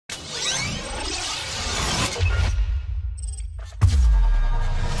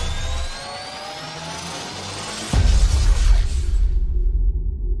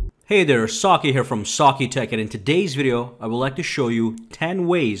Hey there, Saki here from SAKITECH, and in today's video, I would like to show you 10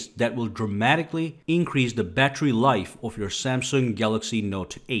 ways that will dramatically increase the battery life of your Samsung Galaxy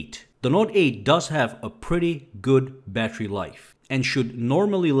Note 8. The Note 8 does have a pretty good battery life and should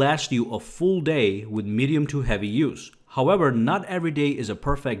normally last you a full day with medium to heavy use. However, not every day is a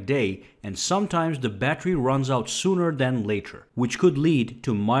perfect day, and sometimes the battery runs out sooner than later, which could lead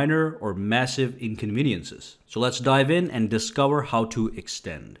to minor or massive inconveniences. So let's dive in and discover how to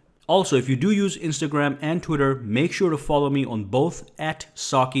extend. Also, if you do use Instagram and Twitter, make sure to follow me on both at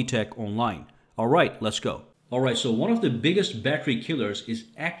SAKITECH Online. Alright, let's go. Alright, so one of the biggest battery killers is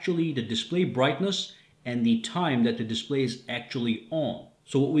actually the display brightness and the time that the display is actually on.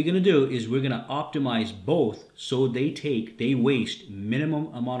 So what we're going to do is we're going to optimize both so they waste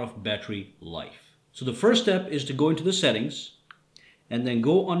minimum amount of battery life. So the first step is to go into the settings and then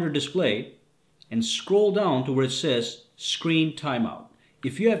go under display and scroll down to where it says screen timeout.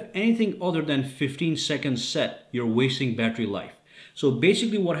 If you have anything other than 15 seconds set, you're wasting battery life. So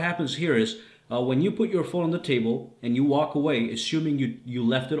basically what happens here is when you put your phone on the table and you walk away, assuming you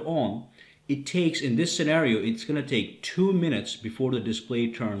left it on, it takes, in this scenario, it's going to take 2 minutes before the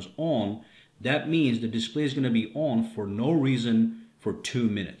display turns on. That means the display is going to be on for no reason for 2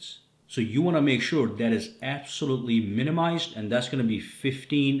 minutes. So you want to make sure that is absolutely minimized, and that's going to be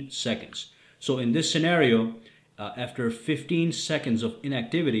 15 seconds. So in this scenario, after 15 seconds of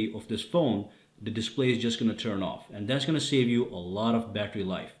inactivity of this phone, the display is just going to turn off, and that's going to save you a lot of battery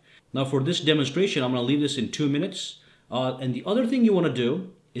life. Now for this demonstration, I'm going to leave this in 2 minutes. And the other thing you want to do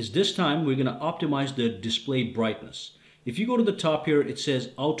is this time we're going to optimize the display brightness. If you go to the top here, it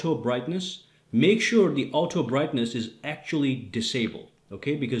says auto brightness. Make sure the auto brightness is actually disabled,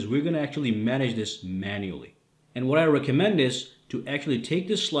 okay? Because we're going to actually manage this manually. And what I recommend is to actually take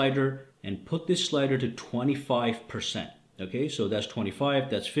this slider and put this slider to 25%. Okay, so that's 25,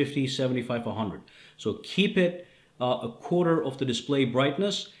 that's 50, 75, 100. So keep it a quarter of the display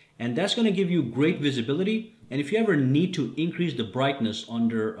brightness, and that's going to give you great visibility. And if you ever need to increase the brightness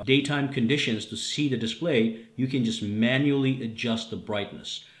under daytime conditions to see the display, you can just manually adjust the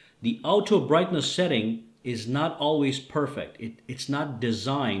brightness. The auto brightness setting is not always perfect. It's not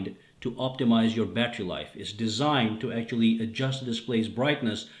designed to optimize your battery life. It's designed to actually adjust the display's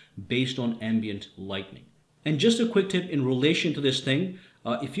brightness based on ambient lighting. And just a quick tip in relation to this thing,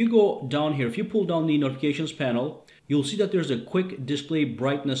 if you go down here, if you pull down the notifications panel, you'll see that there's a quick display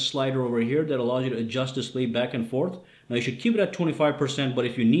brightness slider over here that allows you to adjust display back and forth. Now you should keep it at 25%, but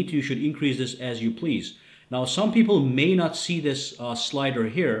if you need to, you should increase this as you please. Now some people may not see this slider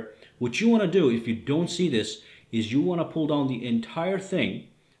here. What you want to do, if you don't see this, is you want to pull down the entire thing,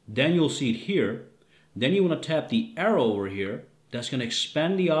 then you'll see it here. Then you want to tap the arrow over here. That's going to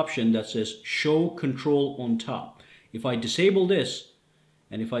expand the option that says show control on top. If I disable this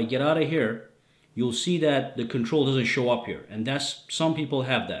and if I get out of here, you'll see that the control doesn't show up here, and that's, some people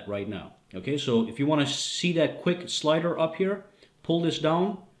have that right now. Okay, so if you want to see that quick slider up here, pull this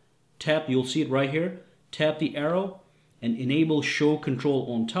down, tap, you'll see it right here, tap the arrow and enable show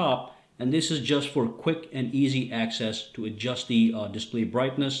control on top, and this is just for quick and easy access to adjust the display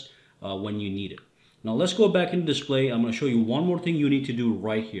brightness when you need it. Now let's go back into display. I'm going to show you one more thing you need to do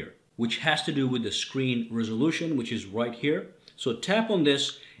right here, which has to do with the screen resolution, which is right here. So tap on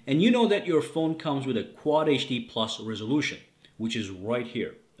this, and you know that your phone comes with a Quad HD Plus resolution, which is right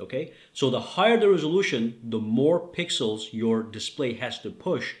here. Okay, so the higher the resolution, the more pixels your display has to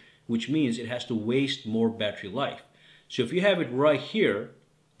push, which means it has to waste more battery life. So if you have it right here,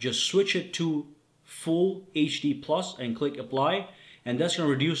 just switch it to full HD Plus and click apply, and that's going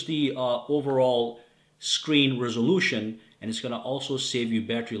to reduce the overall screen resolution, and it's going to also save you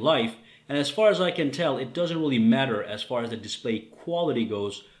battery life. And as far as I can tell, it doesn't really matter as far as the display quality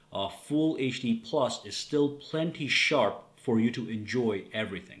goes. Full HD Plus is still plenty sharp for you to enjoy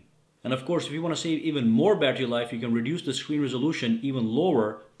everything. And of course, if you want to save even more battery life, you can reduce the screen resolution even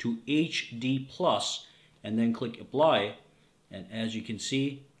lower to HD Plus and then click apply. And as you can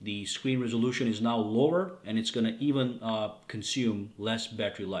see, the screen resolution is now lower, and it's going to even consume less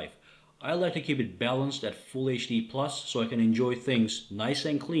battery life. I like to keep it balanced at full HD Plus so I can enjoy things nice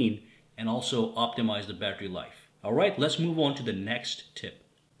and clean and also optimize the battery life. Alright, let's move on to the next tip.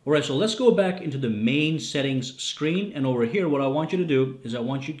 Alright, so let's go back into the main settings screen, and over here what I want you to do is I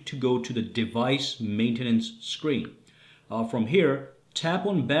want you to go to the device maintenance screen. From here, tap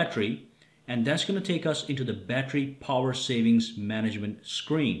on battery, and that's going to take us into the battery power savings management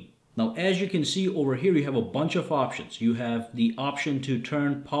screen. Now as you can see over here, you have a bunch of options. You have the option to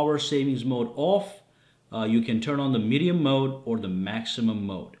turn power savings mode off. You can turn on the medium mode or the maximum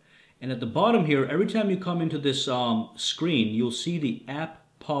mode. And at the bottom here, every time you come into this screen, you'll see the app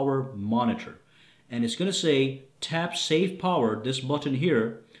power monitor. And it's going to say tap save power, this button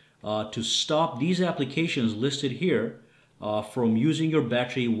here, to stop these applications listed here from using your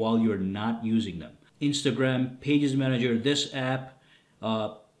battery while you're not using them. Instagram, Pages Manager, this app,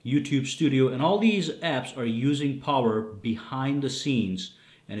 YouTube Studio, and all these apps are using power behind the scenes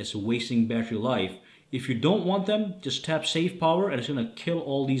and it's wasting battery life. If you don't want them, just tap save power and it's going to kill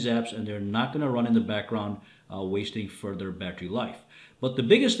all these apps and they're not going to run in the background, wasting further battery life. But the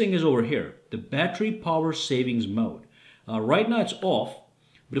biggest thing is over here, the battery power savings mode. Right now it's off,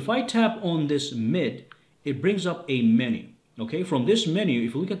 but if I tap on this mid, it brings up a menu. Okay, from this menu,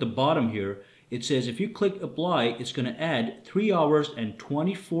 if you look at the bottom here, it says if you click apply, it's going to add 3 hours and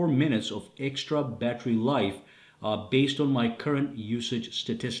 24 minutes of extra battery life based on my current usage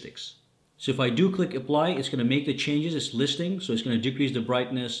statistics. So if I do click apply, it's going to make the changes it's listing. So it's going to decrease the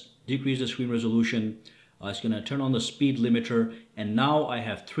brightness, decrease the screen resolution. It's going to turn on the speed limiter. And now I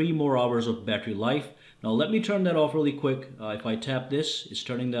have 3 more hours of battery life. Now let me turn that off really quick. If I tap this, it's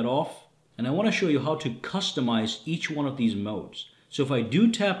turning that off. And I want to show you how to customize each one of these modes. So if I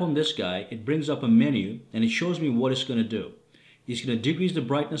do tap on this guy, it brings up a menu and it shows me what it's going to do. It's going to decrease the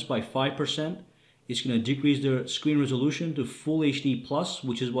brightness by 5%. It's going to decrease the screen resolution to Full HD Plus,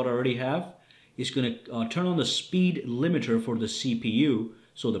 which is what I already have. It's going to turn on the speed limiter for the CPU,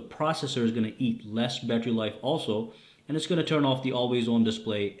 so the processor is going to eat less battery life also. And it's going to turn off the always on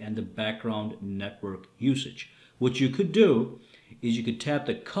display and the background network usage. What you could do is you could tap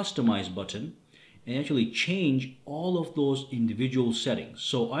the customize button and actually change all of those individual settings.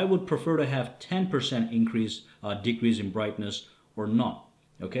 So I would prefer to have 10% increase, decrease in brightness or not.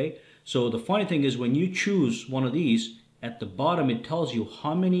 Okay. So the funny thing is when you choose one of these, at the bottom it tells you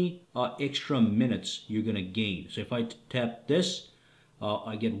how many extra minutes you're going to gain. So if I tap this,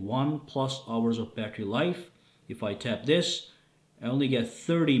 I get 1+ hours of battery life. If I tap this, I only get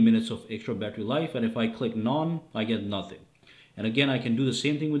 30 minutes of extra battery life. And if I click none, I get nothing. And again, I can do the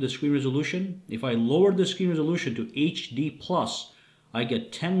same thing with the screen resolution. If I lower the screen resolution to HD+, I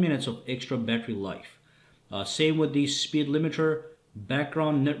get 10 minutes of extra battery life. Same with the speed limiter.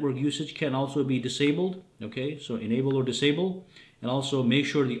 Background network usage can also be disabled. Okay, so enable or disable. And also make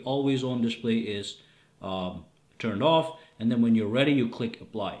sure the always on display is turned off. And then when you're ready, you click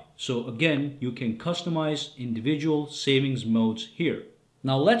apply. So again, you can customize individual savings modes here.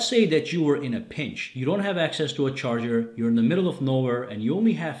 Now let's say that you were in a pinch. You don't have access to a charger, you're in the middle of nowhere, and you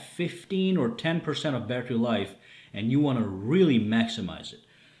only have 15 or 10% of battery life, and you want to really maximize it.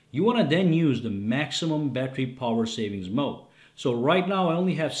 You want to then use the maximum battery power savings mode. So right now I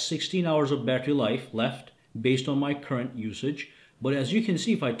only have 16 hours of battery life left based on my current usage. But as you can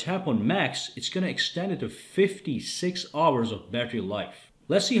see, if I tap on max, it's going to extend it to 56 hours of battery life.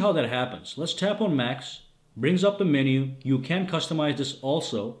 Let's see how that happens. Let's tap on max. Brings up the menu. You can customize this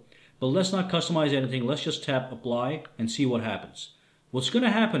also, but let's not customize anything. Let's just tap apply and see what happens. What's going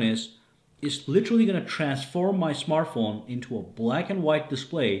to happen is it's literally going to transform my smartphone into a black and white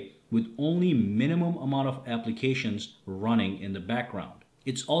display with only minimum amount of applications running in the background.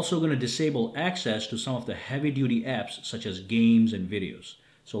 It's also going to disable access to some of the heavy duty apps such as games and videos.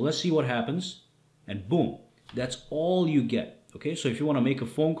 So let's see what happens, and boom, that's all you get. Okay, so if you want to make a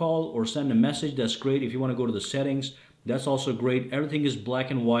phone call or send a message, that's great. If you want to go to the settings, that's also great. Everything is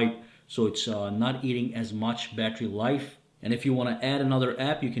black and white, so it's not eating as much battery life. And if you want to add another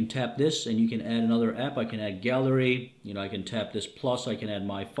app, you can tap this and you can add another app. I can add gallery, I can tap this plus, I can add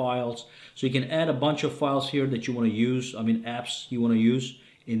my files. So you can add a bunch of files here that you want to use, apps you want to use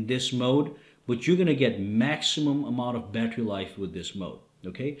in this mode, but you're going to get maximum amount of battery life with this mode.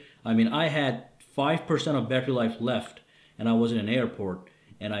 Okay, I had 5% of battery life left and I was in an airport,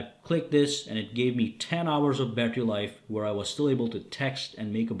 and I clicked this and it gave me 10 hours of battery life where I was still able to text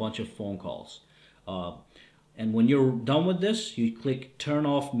and make a bunch of phone calls. And when you're done with this, you click turn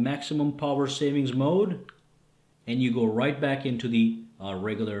off maximum power savings mode and you go right back into the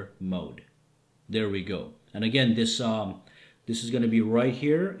regular mode. There we go. And again, this is going to be right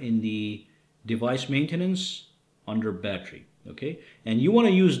here in the device maintenance under battery. Okay, and you want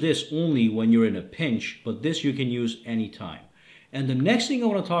to use this only when you're in a pinch, but this you can use anytime. And the next thing I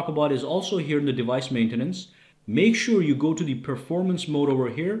want to talk about is also here in the device maintenance. Make sure you go to the performance mode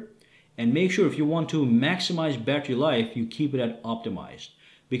over here, and make sure if you want to maximize battery life, you keep it at optimized,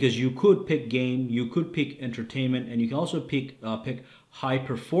 because you could pick game, you could pick entertainment, and you can also pick high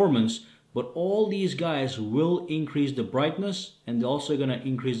performance. But all these guys will increase the brightness, and they're also going to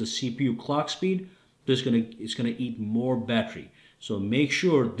increase the CPU clock speed. So it's gonna eat more battery. So make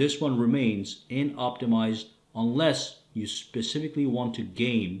sure this one remains in optimized unless you specifically want to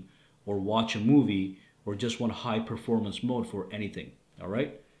game or watch a movie or just want high performance mode for anything. All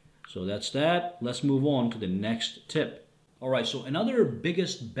right, so that's that. Let's move on to the next tip. All right, so another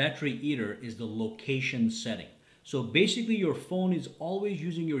biggest battery eater is the location setting. So basically your phone is always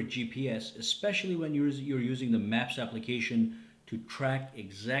using your GPS, especially when you're using the Maps application to track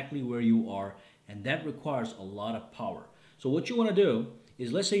exactly where you are, and that requires a lot of power. So what you want to do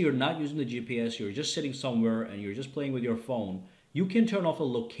is, let's say you're not using the GPS, you're just sitting somewhere and you're just playing with your phone, you can turn off the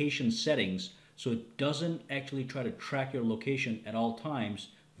location settings so it doesn't actually try to track your location at all times,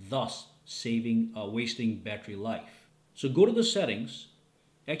 thus wasting battery life. So go to the settings.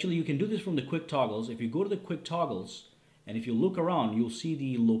 Actually, you can do this from the quick toggles. If you go to the quick toggles and if you look around, you'll see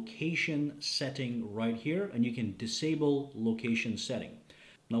the location setting right here, and you can disable location setting.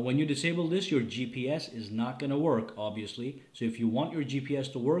 Now, when you disable this, your GPS is not going to work, obviously. So if you want your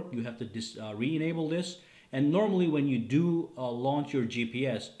GPS to work, you have to re-enable this. And normally when you do launch your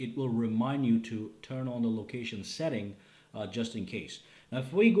GPS, it will remind you to turn on the location setting just in case. Now,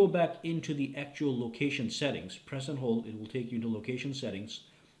 if we go back into the actual location settings, press and hold, it will take you into location settings.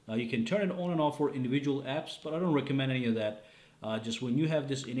 You can turn it on and off for individual apps, but I don't recommend any of that. Just when you have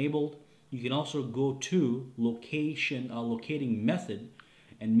this enabled, you can also go to locating method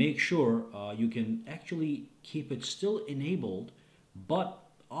and make sure you can actually keep it still enabled, but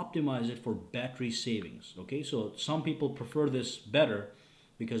optimize it for battery savings. Okay, so some people prefer this better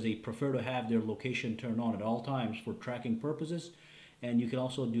because they prefer to have their location turned on at all times for tracking purposes, and you can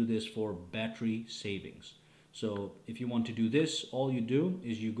also do this for battery savings. So if you want to do this, all you do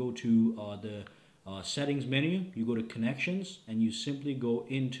is you go to the settings menu, you go to connections, and you simply go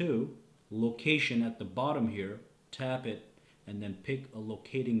into location at the bottom here, tap it, and then pick a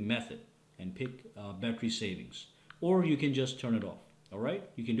locating method and pick battery savings. Or you can just turn it off. All right,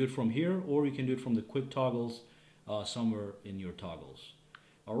 you can do it from here, or you can do it from the quick toggles somewhere in your toggles.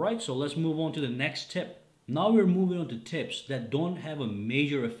 All right, so let's move on to the next tip. Now we're moving on to tips that don't have a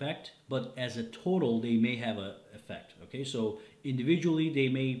major effect, but as a total, they may have an effect. Okay, so individually, they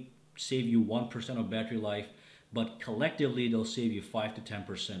may save you 1% of battery life, but collectively, they'll save you 5 to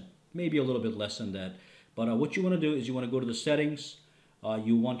 10%, maybe a little bit less than that. But what you want to do is you want to go to the settings,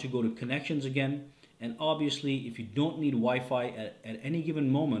 you want to go to connections again, and obviously, if you don't need Wi-Fi at any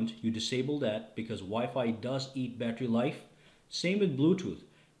given moment, you disable that because Wi-Fi does eat battery life. Same with Bluetooth.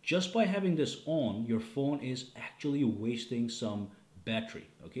 Just by having this on, your phone is actually wasting some battery.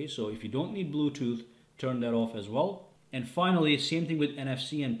 Okay, so if you don't need Bluetooth, turn that off as well. And finally, same thing with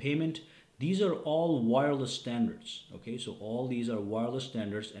NFC and payment. These are all wireless standards. Okay, so all these are wireless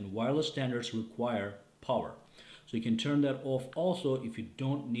standards, and wireless standards require power. So you can turn that off also if you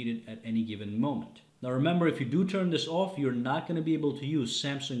don't need it at any given moment. Now remember, if you do turn this off, you're not going to be able to use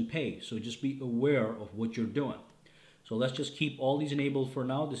Samsung Pay. So just be aware of what you're doing. So let's just keep all these enabled for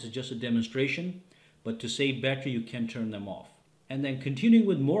now. This is just a demonstration, but to save battery, you can turn them off. And then continuing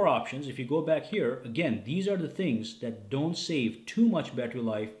with more options, if you go back here, again, these are the things that don't save too much battery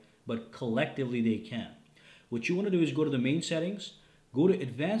life, but collectively they can. What you want to do is go to the main settings, go to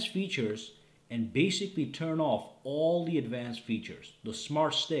advanced features, and basically turn off all the advanced features. The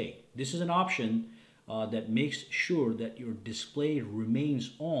smart stay. This is an option that makes sure that your display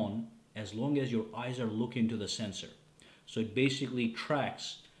remains on as long as your eyes are looking to the sensor. So it basically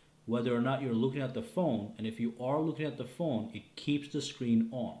tracks whether or not you're looking at the phone, and if you are looking at the phone, it keeps the screen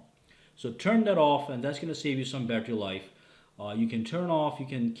on. So turn that off, and that's going to save you some battery life. You can turn off, you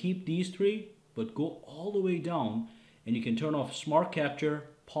can keep these three, but go all the way down, and you can turn off smart capture,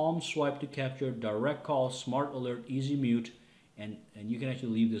 palm swipe to capture, direct call, smart alert, easy mute, and you can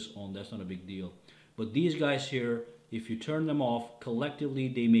actually leave this on. That's not a big deal. But these guys here, if you turn them off, collectively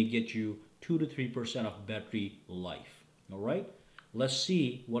they may get you 2 to 3% of battery life. All right, let's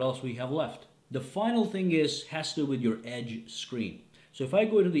see what else we have left. The final thing has to do with your edge screen. So if I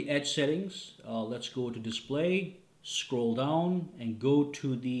go to the edge settings, let's go to display, scroll down, and go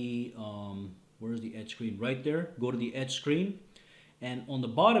to the, where's the edge screen? Right there, go to the edge screen. And on the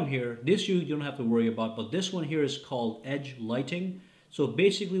bottom here, this you don't have to worry about, but this one here is called edge lighting. So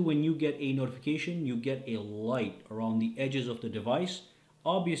basically when you get a notification, you get a light around the edges of the device.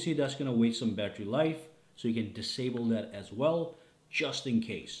 Obviously that's going to waste some battery life, so you can disable that as well, just in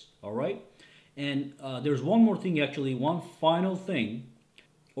case. All right. And there's one more thing, actually, one final thing.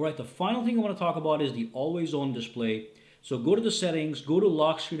 All right, the final thing I want to talk about is the always on display. So go to the settings, go to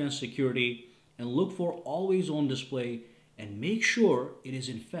lock screen and security, and look for always on display, and make sure it is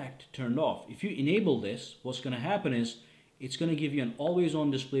in fact turned off. If you enable this, what's going to happen is it's going to give you an always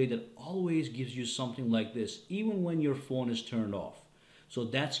on display that always gives you something like this, even when your phone is turned off. So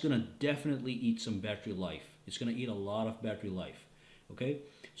that's going to definitely eat some battery life. It's going to eat a lot of battery life. Okay,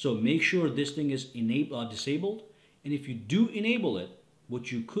 so make sure this thing is disabled, and if you do enable it, what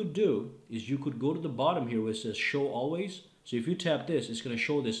you could do is you could go to the bottom here where it says show always. So if you tap this, it's going to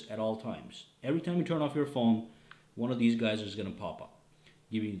show this at all times. Every time you turn off your phone, one of these guys is going to pop up,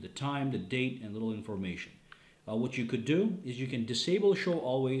 giving you the time, the date, and little information. What you could do is you can disable show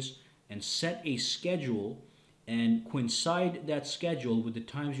always and set a schedule and coincide that schedule with the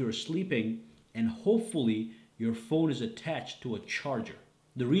times you're sleeping, and hopefully your phone is attached to a charger.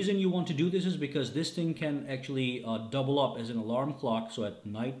 The reason you want to do this is because this thing can actually double up as an alarm clock. So at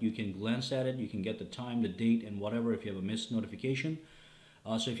night you can glance at it, you can get the time, the date, and whatever if you have a missed notification.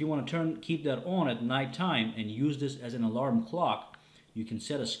 So if you want to keep that on at night time and use this as an alarm clock, you can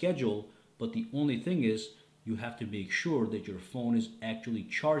set a schedule, but the only thing is you have to make sure that your phone is actually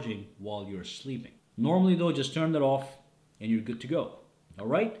charging while you're sleeping. Normally though, just turn that off and you're good to go.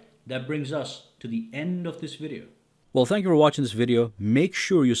 Alright, that brings us to the end of this video. Well, thank you for watching this video. Make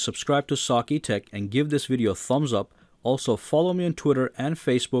sure you subscribe to SAKITECH and give this video a thumbs up. Also, follow me on Twitter and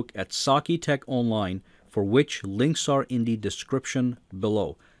Facebook at SAKITECH Online, for which links are in the description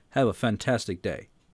below. Have a fantastic day.